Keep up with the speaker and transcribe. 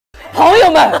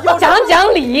友们，讲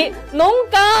讲理，农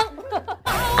纲。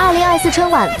2024春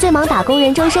晚最忙打工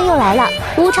人周深又来了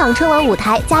，5场春晚舞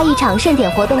台加1场盛典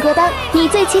活动歌单，你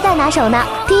最期待哪首呢？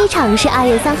第一场是2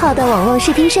月3号的网络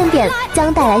试听盛典，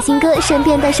将带来新歌《身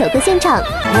边》的首个现场。我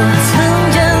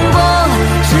曾见过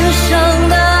世上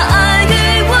的爱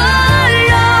与温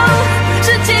柔，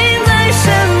是近在身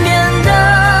边的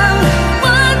温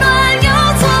暖又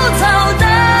粗糙的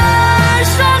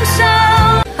双手。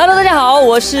Hello， 大家好，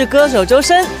我是歌手周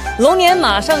深。龙年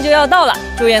马上就要到了，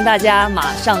祝愿大家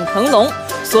马上腾龙，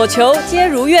所求皆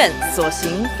如愿，所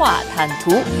行化坦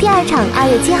途。第二场2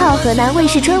月7号河南卫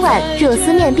视春晚，若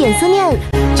思念变思念。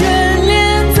眷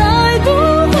恋再不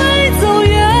会走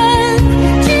远，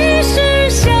即使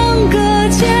相隔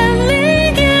千里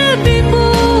也并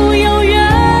不遥远。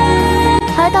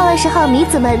而到了时候，迷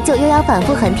子们就又要反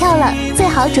复横跳了，最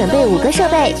好准备5个设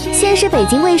备。先是北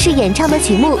京卫视演唱的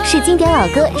曲目，是经典老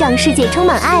歌《让世界充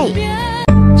满爱》。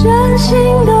真心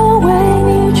的为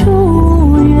你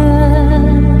祝愿，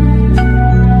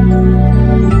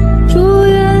祝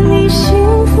愿你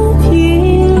幸福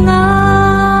平安。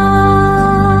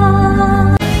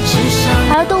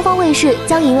而东方卫视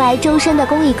将迎来周深的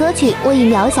公益歌曲《我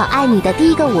已渺小爱你》的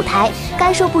第一个舞台。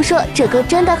该说不说，这歌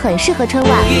真的很适合春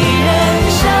晚。一人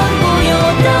山不由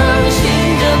灯，醒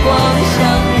着光相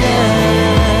认。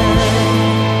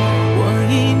我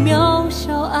已渺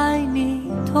小爱你，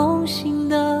同行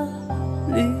的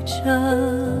旅程，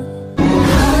看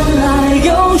来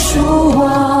有曙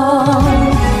光，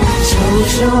秋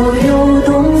收有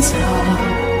冬草。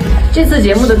这次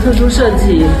节目的特殊设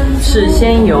计是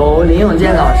先由林永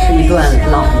健老师一段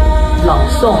朗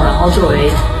诵，然后作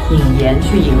为引言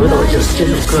去引入的这首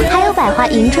歌。还有百花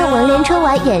迎春文联春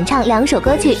晚演唱2首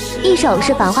歌曲，一首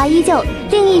是《繁花依旧》，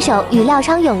另一首与廖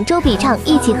昌永、周笔畅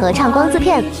一起合唱《光字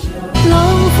片》。冷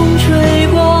风吹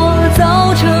过，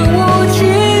早晨无情，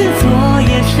昨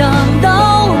夜想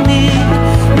到你，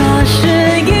那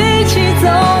是一起走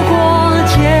过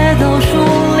街道、树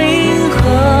林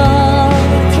和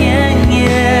田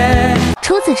野。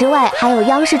除此之外，还有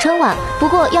央视春晚，不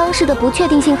过央视的不确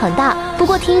定性很大。不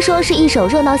过听说是一首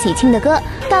热闹喜庆的歌，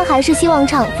但还是希望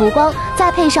唱《浮光》，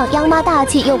再配上央妈大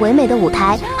气又唯美的舞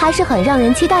台，还是很让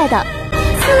人期待的。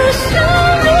此生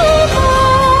路后，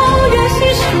愿细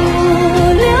数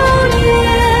流年，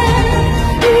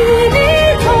与你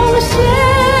同携，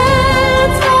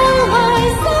沧海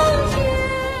桑田。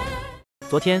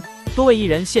昨天，多位艺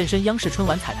人现身央视春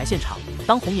晚彩排现场，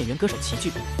当红演员歌手齐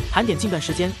聚，盘点近段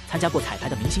时间参加过彩排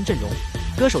的明星阵容，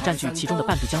歌手占据其中的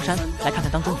半壁江山。来看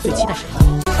看当中你最期待谁？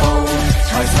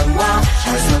财神話，財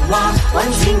神話，揾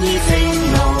錢易正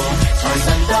路。財神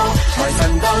到，財神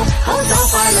到，好走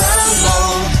快兩步，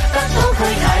得到佢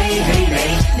睇起你，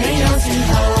你有前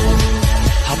途。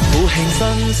合府慶新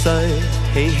歲，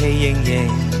喜氣盈盈，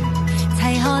齊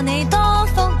賀你多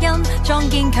福蔭，壯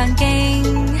健強勁。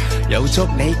又祝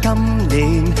你今年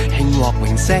慶獲榮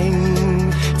升，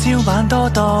朝晚多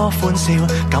多歡笑，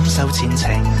感受前程。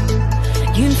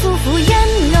願夫婦恩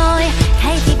愛，體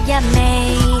貼入微。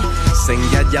成日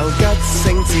有吉星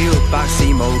照，百事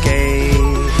無忌。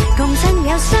共親友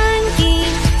相見，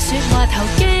說話投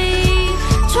機，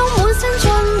充滿新春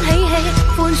喜氣，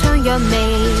歡暢若微。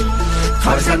財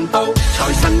神到，財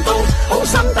神到，好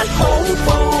心得好報。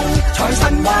財神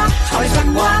話，財神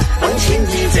話，揾錢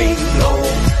易正路。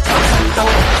財神到，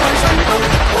財神到，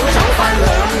好走快兩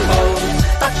步，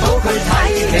得到佢睇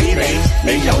起你，你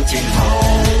有前途。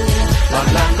啦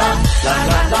啦啦啦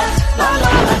啦啦啦啦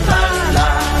啦啦。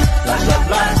啦啦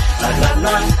啦啦啦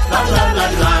啦啦啦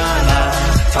啦啦！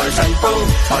財神到，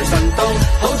財神到，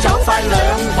好走快兩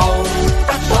步，得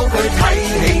到佢睇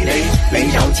起你，你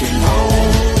有前途。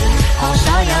賀所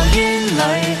有冤侶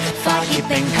花葉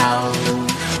並頭，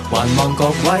還望各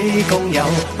位工友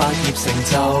百業成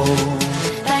就。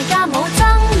大家冇爭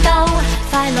鬥，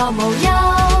快樂無憂，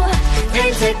聽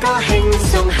隻歌輕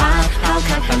鬆下，拋卻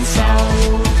恨愁。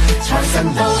財神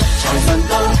到，財神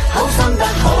到，好心得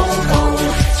好報。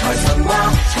財神話，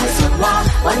財神話，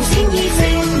揾錢易正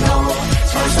路。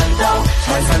財神到，財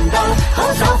神到，好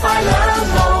走快兩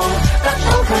步，得到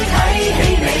佢睇起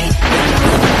你，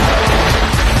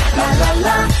啦啦啦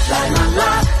啦啦啦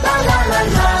啦啦啦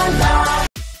啦啦。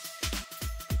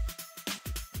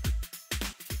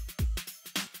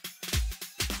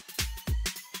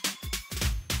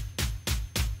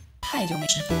太久没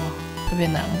直播，特别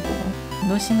难过。很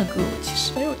多新的歌我其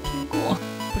实没有听过，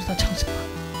不知道唱什么。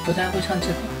不太会唱这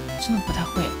个，真的不太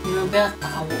会。你们不要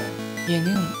打我，眼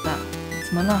睛很大，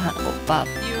怎么呐喊欧巴？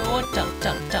以为我长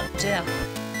这样，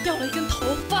掉了一根头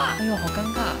发。哎呦，好尴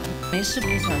尬。没事不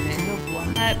是小学就不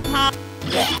害怕。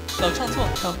老唱错，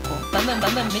跳过。版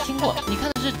本没听过，你看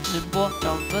的是直播，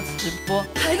找歌词直播。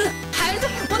孩子，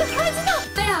我的孩子呢？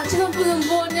对呀，这个不能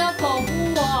播，你要保护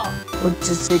我。我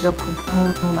只是一个普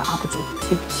通的 UP 主，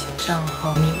对不起，账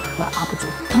号密码的 UP 主，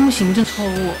通行证错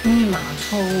误，密码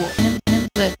错误，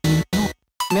对，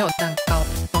没有蛋糕，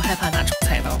我害怕拿出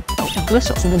菜刀。当歌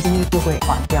手，真的经历就会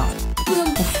垮掉，不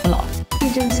能不服老。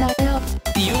一整下要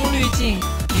笔用滤镜，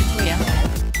皮肤也好，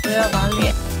我要把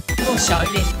脸弄小一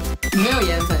点，没有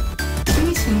颜粉，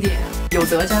轻轻点，有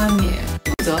则加冕，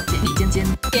无则剪一尖，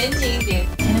严谨一点，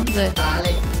尖嘴打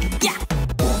脸呀。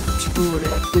不对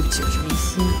不起，我是迷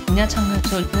思。人家唱歌的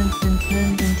时候认真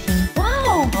听，哇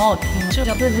哦，好好听，这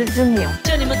叫真美。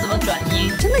这你们怎么转音？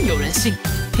真的有人信？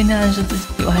天天暗示自己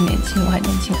我还年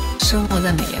轻，生活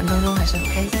在美颜当中还是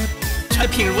开心。穿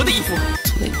品如的衣服，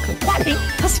出了一个花瓶，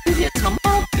他是有点长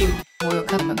毛病。我有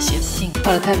看他们写信，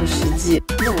画的太不实际，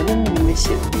那我的你们写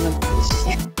的那么仔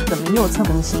细，怎么又蹭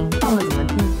更新，放了怎么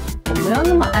地？我不要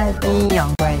那么爱阴阳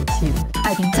怪气的，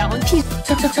爱听讲文屁，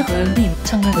这和命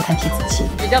唱歌和弹提子器，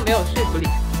比较没有说服力。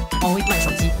我会卖手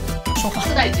机，说话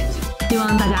自带剪辑，希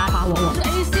望大家把我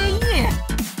ACE。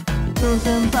周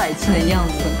深帅气的样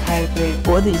子很开飞，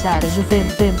脖子以下全是被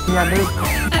染的。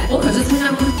哎，我可是参加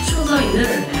过创造营的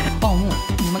人哎。报幕，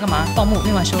你们干嘛？报幕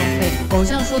另外收费。偶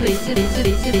像说的一切都是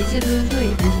对，为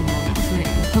什么？对，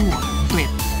跟我对。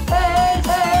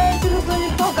这个东西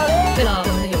够搞嘞。对了，我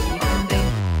们的友谊分杯。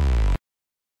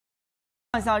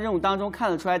这项任务当中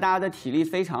看得出来，大家的体力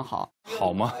非常好。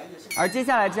好吗？而接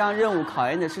下来这项任务考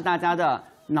验的是大家的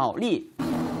脑力。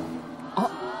哦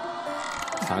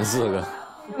，3、4个。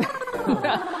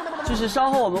就是稍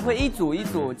后我们会一组一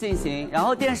组进行，然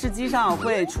后电视机上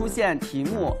会出现题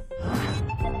目。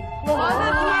我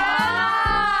的天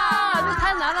啊，这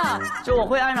太难了！就我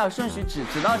会按照顺序指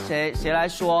到谁来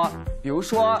说，比如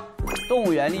说动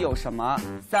物园里有什么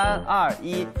？3、2、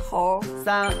1，猴。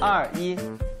3、2、1，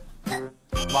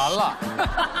完了。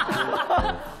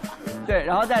对，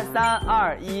然后再3、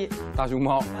2、1，大熊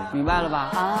猫，明白了吧？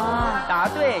啊，答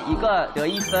对一个得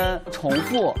1分，重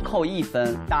复扣1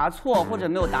分，答错或者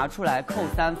没有答出来扣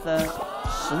3分。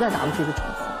实在答不出就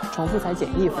重复才减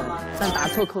1分，但答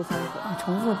错扣3分。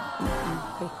重复，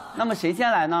可以。那么谁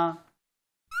先来呢？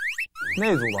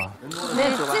那组吧。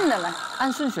那组近的来，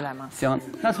按顺序来吗？行，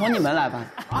那从你们来吧。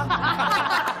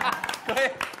可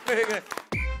以。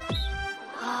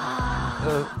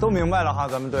都明白了哈，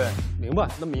咱们队。明白，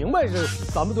那明白是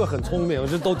咱们队很聪明，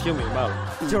这都听明白了。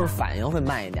就是反应会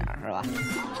慢一点，是吧？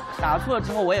答错了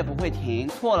之后我也不会停，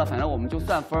错了反正我们就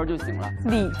算分就行了。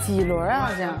几轮啊？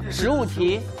这样15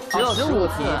题，只有15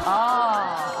题哦。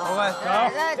OK，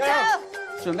加油！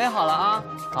准备好了啊！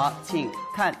好，请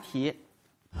看题。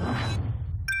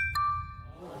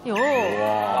哟，完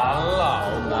了，好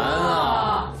难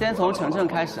啊！先从程程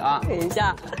开始啊。等一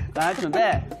下，来，准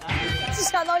备。只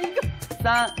想到一个。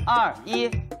3、2、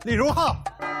1，李荣浩。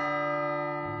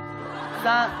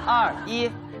3、2、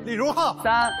1，李荣浩。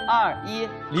3、2、1，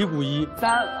李谷一、3、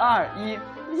2、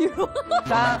1，3、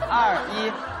2、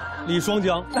1，李双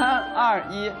江、3、2、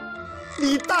1，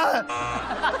李诞。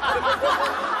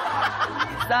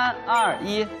3、2、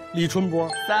1，李春波、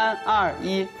3、2、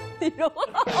1，李荣浩。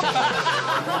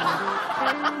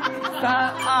3、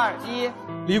2、1，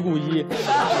李谷一、3、2、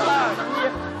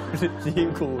1。李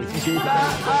谷一、3、2、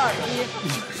1，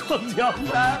李双江、3、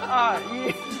2、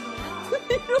1，3、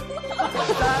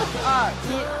2、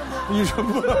1，李春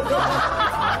波、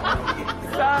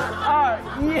3、2、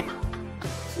1，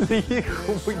李谷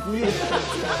一、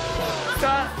3、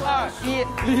2、1，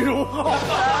李荣浩、3、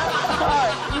2、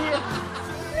1，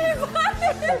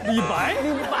李白。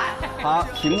好，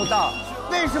题目到。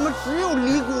为什么只有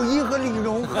李谷一和李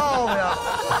荣浩呀？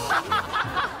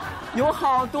有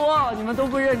好多，你们都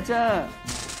不认真。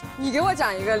你给我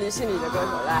讲一个姓李的歌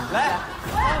手来，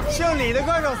姓李的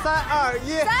歌手，3、2、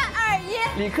1，3、2、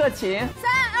1，李克勤，3、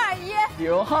2、1，李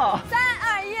荣浩，3、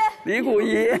2、1，李谷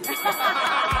一。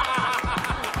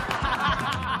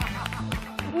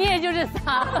你也就这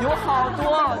仨，有好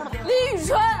多。李宇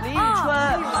春，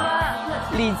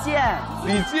李健，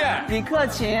李克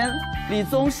勤，李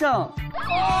宗盛，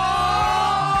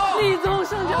李宗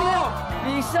盛就有。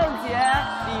李圣杰、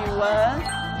李玟、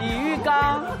李玉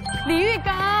刚、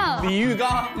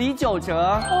李玖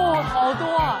哲。哦，好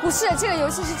多啊！不是，这个游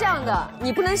戏是这样的，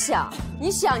你不能想，你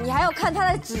想你还要看他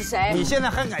在指谁。你现在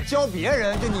还敢教别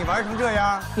人？就你玩成这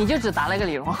样，你就只答了一个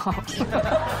李荣浩。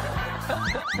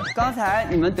刚才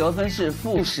你们得分是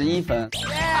-11分。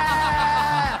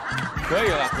可以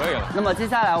了。那么接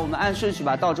下来我们按顺序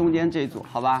吧，到中间这一组，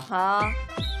好吧？好，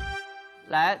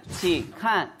来，请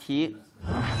看题。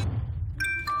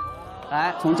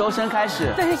来，从周深开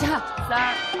始。等一下3、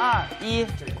2、1，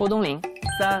郭冬临。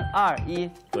3、2、1，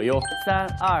葛优。3、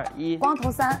2、1，光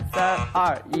头3。3、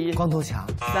2、1，光头强。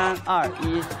 3、2、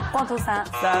1，光头3。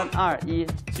3、2、1，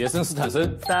杰森斯坦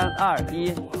森。3、2、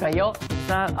1，葛优。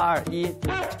3、2、1，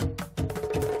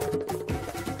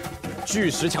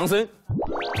巨石强森。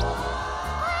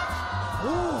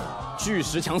巨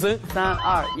石强森。 3、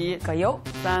2、1，葛优。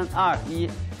 3、2、1，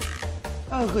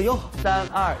葛优。 3、2、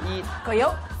1，葛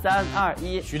优。 3、2、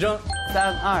1，徐峥。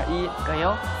 3、2、1，葛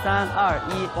优。 3、2、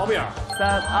1，包贝尔。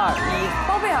 3、2、1，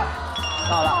包贝尔。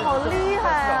到了。好厉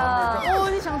害啊！哦，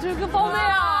你想这个包贝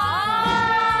尔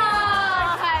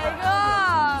啊，凯哥，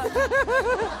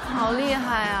好厉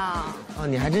害啊！哦，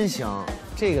你还真行，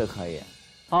这个可以。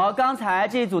好，刚才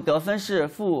这一组得分是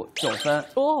-9分。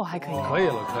哦，还可以。可以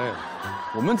了，可以了。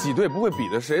我们几队不会比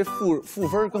的谁负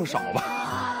分更少吧？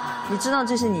你知道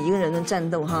这是你一个人的战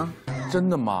斗哈？真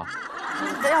的吗？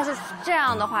要是这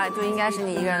样的话，就应该是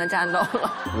你一个人的战斗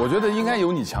了。我觉得应该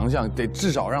有你强项，得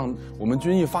至少让我们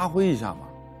军艺发挥一下嘛。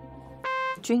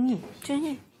军艺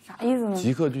啥意思呢？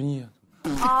极客军艺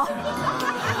啊！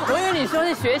我以为你说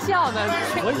是学校呢。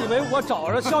我以为我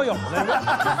找着校友来了。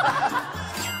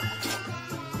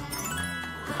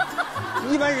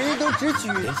一般人家都只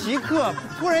举极客，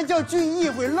突然叫俊逸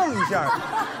会愣一下。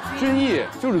军艺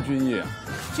就是军艺。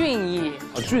俊逸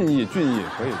啊，俊逸可以，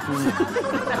俊逸。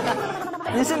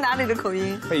你是哪里的口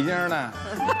音？北京的。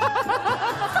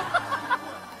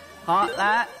好，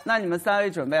来，那你们3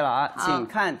位准备了啊，请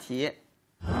看题。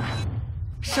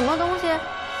什么东西？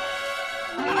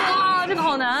哇，这个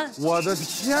好难！我的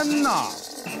天哪！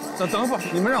等会儿，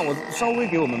你们让我稍微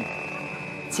给我们，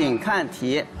请看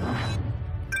题。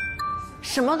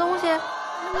什么东西？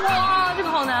哇，这个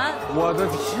好难！我的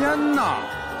天哪！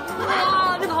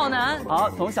哇，这个好难！好，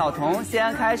从小童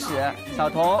先开始，小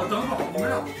童。等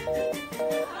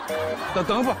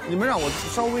会儿，你们让我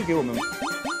稍微给我们。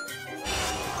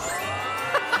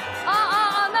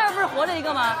那儿不是活着一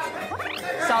个吗？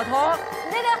小童，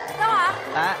那个，等会儿。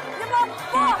来。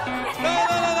来。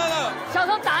小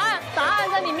童，答案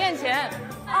在你面前。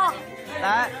哦。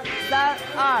来，3、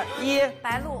2、1，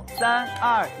白鹿。3、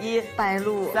2、1，白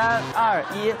鹿。3、2、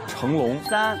1，成龙。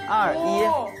3、2、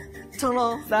1，成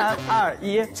龙。3、2、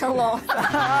1，成龙。3、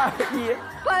2、1，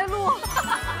白鹿。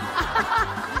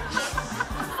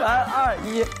3、2、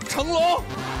1，成龙。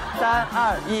3、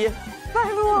2、1，白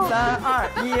鹿。3、2、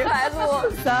1，白鹿。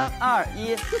3、2、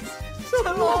1，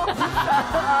成龙。3、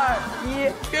2、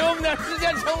1，给我们点时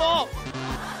间，成龙。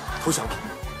投降了，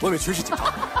我以为全是警察。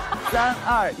3、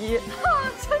2、1，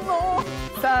成龙。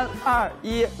3、2、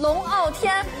1，龙傲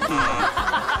天。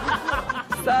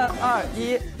3、2、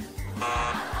1，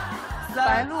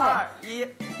白鹿。3、2、1，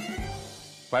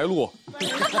白鹿。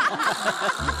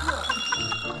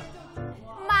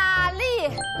马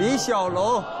丽。李小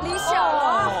龙。李小龙。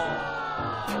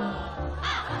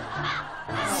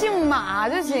姓马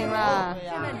就行了。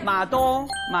马东、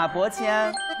马伯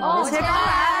骞、毛切刚来。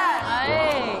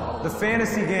哎 The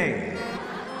Fantasy Game。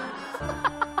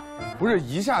不是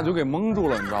一下就给蒙住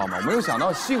了，你知道吗？我没有想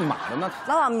到姓马的那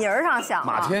老往名儿上想。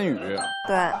马天宇。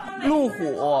对。路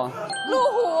虎。路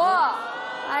虎。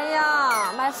哎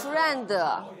呀 ，My friend。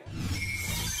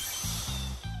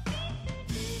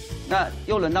那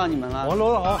又轮到你们了。我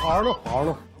录了，好好录，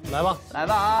来吧，来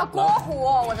吧啊！郭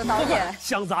虎，我的导演。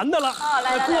想咱的了啊，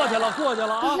来，过去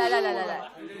了啊！来，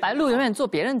白鹿永远做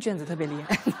别人卷子特别厉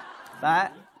害。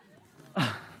来，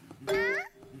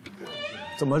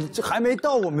怎么这还没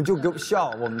到我们就给笑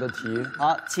我们的题？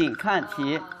好，请看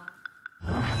题。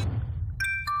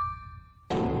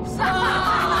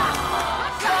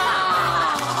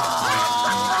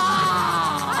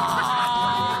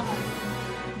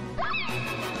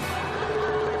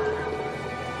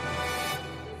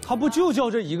他不就叫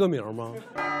这一个名吗？这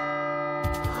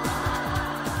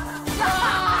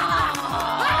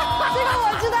个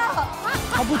我知道。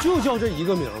他不就叫这一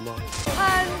个名吗？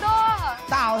很多。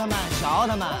大奥特曼、小奥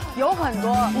特曼有很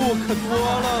多。不可多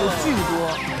了，有巨多。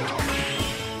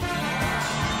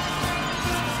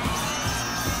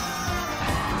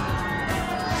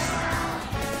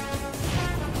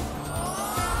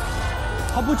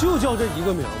他不就叫这一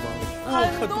个名吗？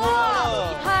很多，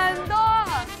很多。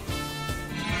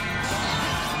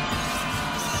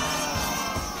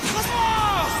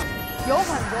有很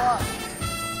多，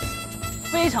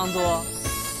非常多，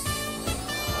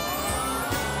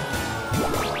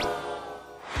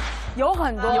有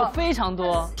很多，有非常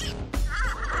多。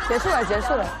结束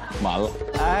了。完了。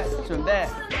来，准备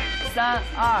，3、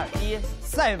2、1，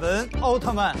赛文奥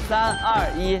特曼。3、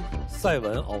2、1，赛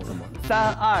文奥特曼。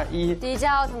3、2、1，迪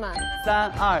迦奥特曼。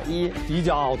3、2、1，迪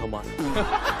迦奥特曼。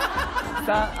3、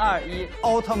2、1，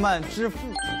奥特曼之父。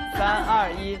3、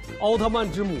2、1，奥特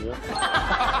曼之母。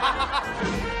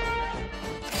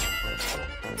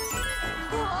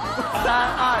3、2、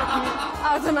1，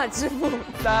奥特曼之父。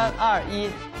3、2、1，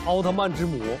奥特曼之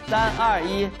母。3、2、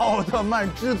1，奥特曼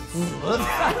之子。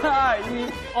3、2、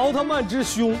1，奥特曼之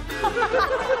兄。3、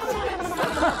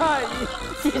2、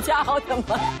1，几家奥特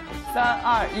曼？3、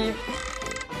2、1，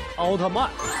奥特曼。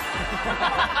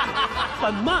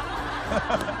本曼。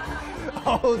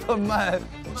奥特曼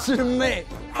之妹。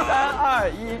3、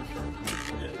2、1，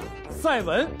赛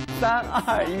文。3、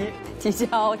2、1，几家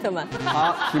奥特曼。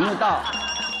好，题目到。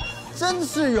真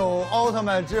是有奥特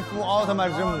曼之父、奥特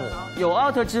曼之母，有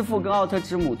奥特之父跟奥特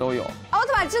之母都有。奥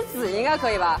特曼之子应该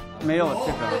可以吧？没有这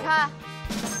个。你看，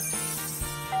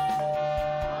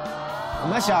我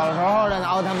们小时候的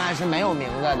奥特曼是没有名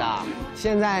字的，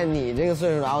现在你这个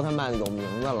岁数的奥特曼有名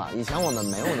字了，以前我们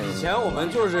没有那个。以前我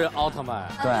们就是奥特曼，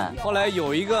对，后来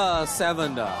有一个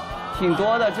Seven 的，挺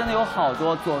多的，真的有好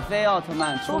多。佐菲奥特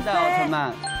曼、初代奥特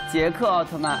曼、杰克奥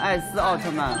特曼、艾斯奥特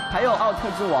曼，还有奥特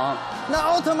之王。那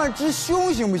奥特曼之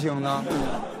兄行不行呢？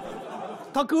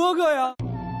他哥哥呀。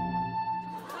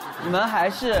你们还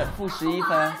是负11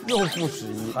分，又负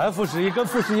11，还负11，跟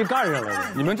负11干上了。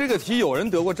你们这个题有人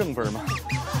得过正分吗？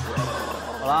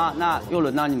好了，那又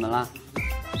轮到你们了。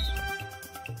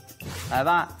来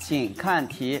吧，请看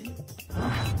题。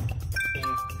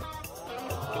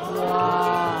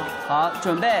哇，好，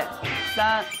准备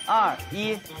，3、2、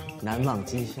1，难忘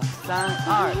今宵。3、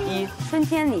2、1，春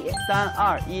天里。3、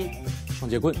2、1，双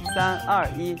截棍。3、2、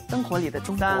1，灯火里的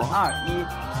中国。3、2、1，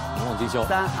难忘今宵。3、2、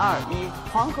1，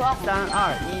黄河。3、2、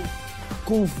1，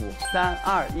功夫。3、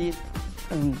2、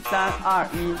1，3、2、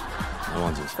1，难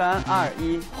忘今宵。3、2、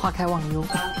1，花开忘忧。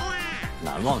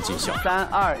难忘今宵。 3、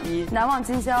2、1，难忘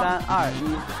今宵。3、2、1，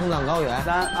青藏高原。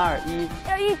3、2、1，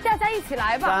要大家一起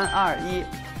来吧。 3、2、1，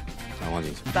难忘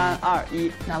今宵。 3、2、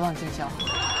1，难忘今宵。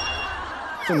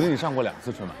证明你上过2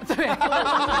次春晚。对，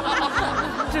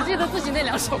只记得自己那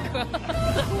2首歌。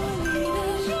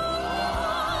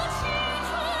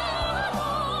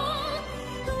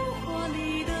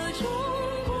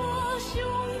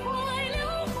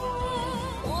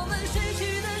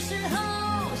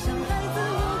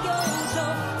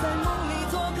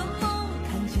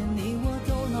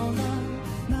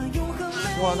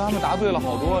哇，他们答对了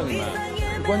好多，你们。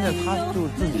关键他就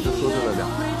自己就说对了2个。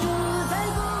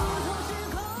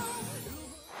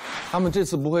他们这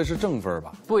次不会是正分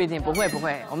吧？不一定，不会，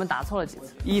我们答错了几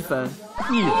次。1分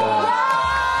，1分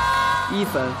，1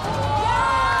分，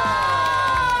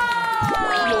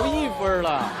有1分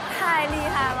了，太厉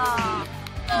害了，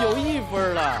有1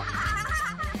分了，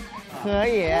可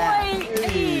以。哎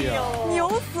呦，牛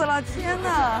死了！天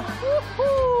哪！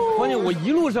关键我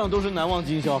一路上都是难忘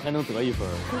今宵，还能得1分。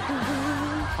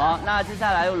好，那接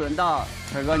下来又轮到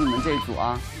晨哥你们这一组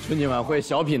啊。春节晚会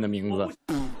小品的名字。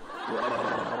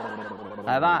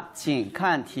来吧，请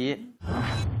看题。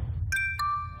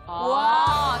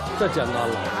哇，这简单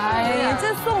了。哎呀，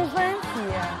这送分题，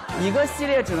一个系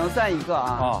列只能算1个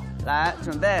啊。啊，来，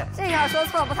准备。这个要说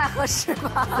错不太合适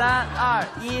吧？3、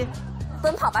2、1，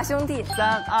奔跑吧兄弟。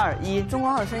3、2、1，中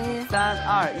国好声音。3、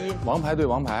2、1，王牌对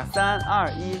王牌。3、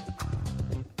2、1，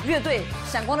乐队，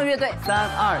闪光的乐队。3、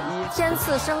2、1，天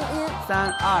赐声音。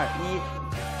3、2、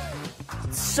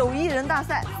1，手艺人大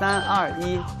赛。3、2、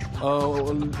1，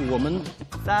我们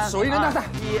手艺人大赛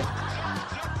1，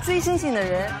追星星的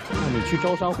人。你去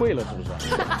招商会了是不是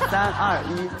？3、2、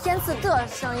1，天赐的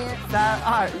声音。3、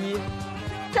2、1，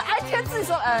这天赐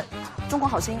说中国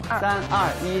好声音2。3、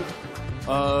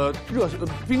2、1，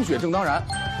冰雪正当然。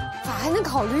咋还能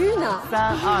考虑呢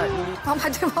？3、2、1，王牌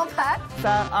对王牌。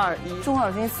3、2、1，中国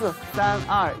好声音4。3、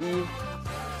2、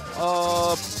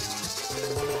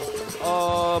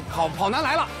1，跑男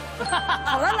来了。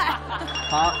好了，来。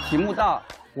好，题目到，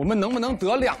我们能不能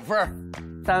得2分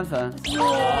？3分。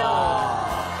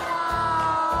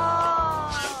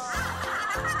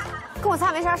跟我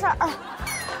仨没啥事儿。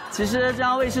其实这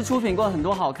样卫视出品过很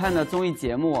多好看的综艺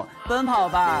节目，奔跑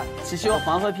吧其实有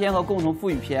黄河篇和共同富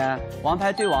裕篇，王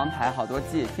牌对王牌好多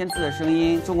季，天赐的声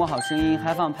音，中国好声音，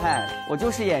嗨放派，我就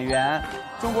是演员，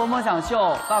中国梦想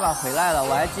秀，爸爸回来了，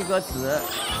我爱记歌词，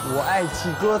我爱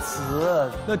记歌词，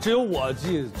那只有我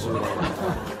知道。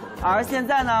而现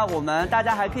在呢，大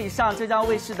家还可以上浙江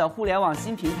卫视的互联网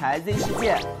新平台 Z 世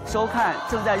界收看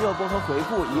正在热播和回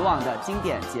顾以往的经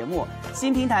典节目。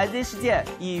新平台 Z 世界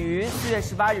已于4月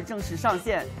18日正式上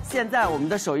线。现在我们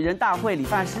的手艺人大会理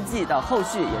发师季的后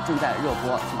续也正在热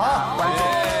播，请大家关注。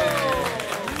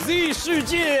Z 世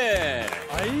界，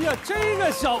哎呀，这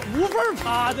个小无缝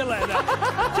插进来的，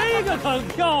这个很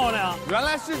漂亮。原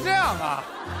来是这样啊！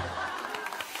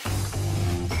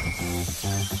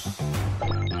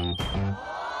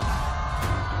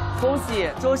恭喜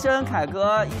周深、凯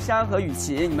哥、一山和雨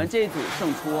琦，你们这一组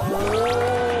胜出。